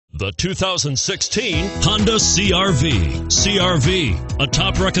The 2016 Honda CR-V. CR-V, a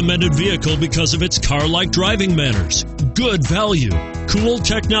top recommended vehicle because of its car-like driving manners, good value, cool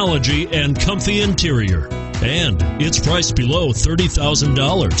technology, and comfy interior. And it's priced below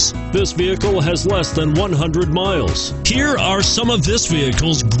 $30,000. This vehicle has less than 100 miles. Here are some of this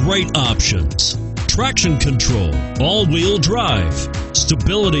vehicle's great options: traction control, all-wheel drive,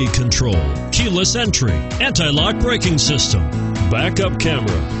 stability control, keyless entry, anti-lock braking system, backup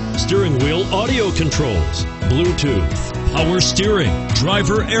camera, steering wheel audio controls, Bluetooth, power steering,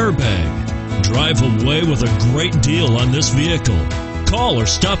 driver airbag. Drive away with a great deal on this vehicle. Call or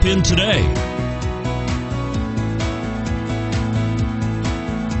stop in today.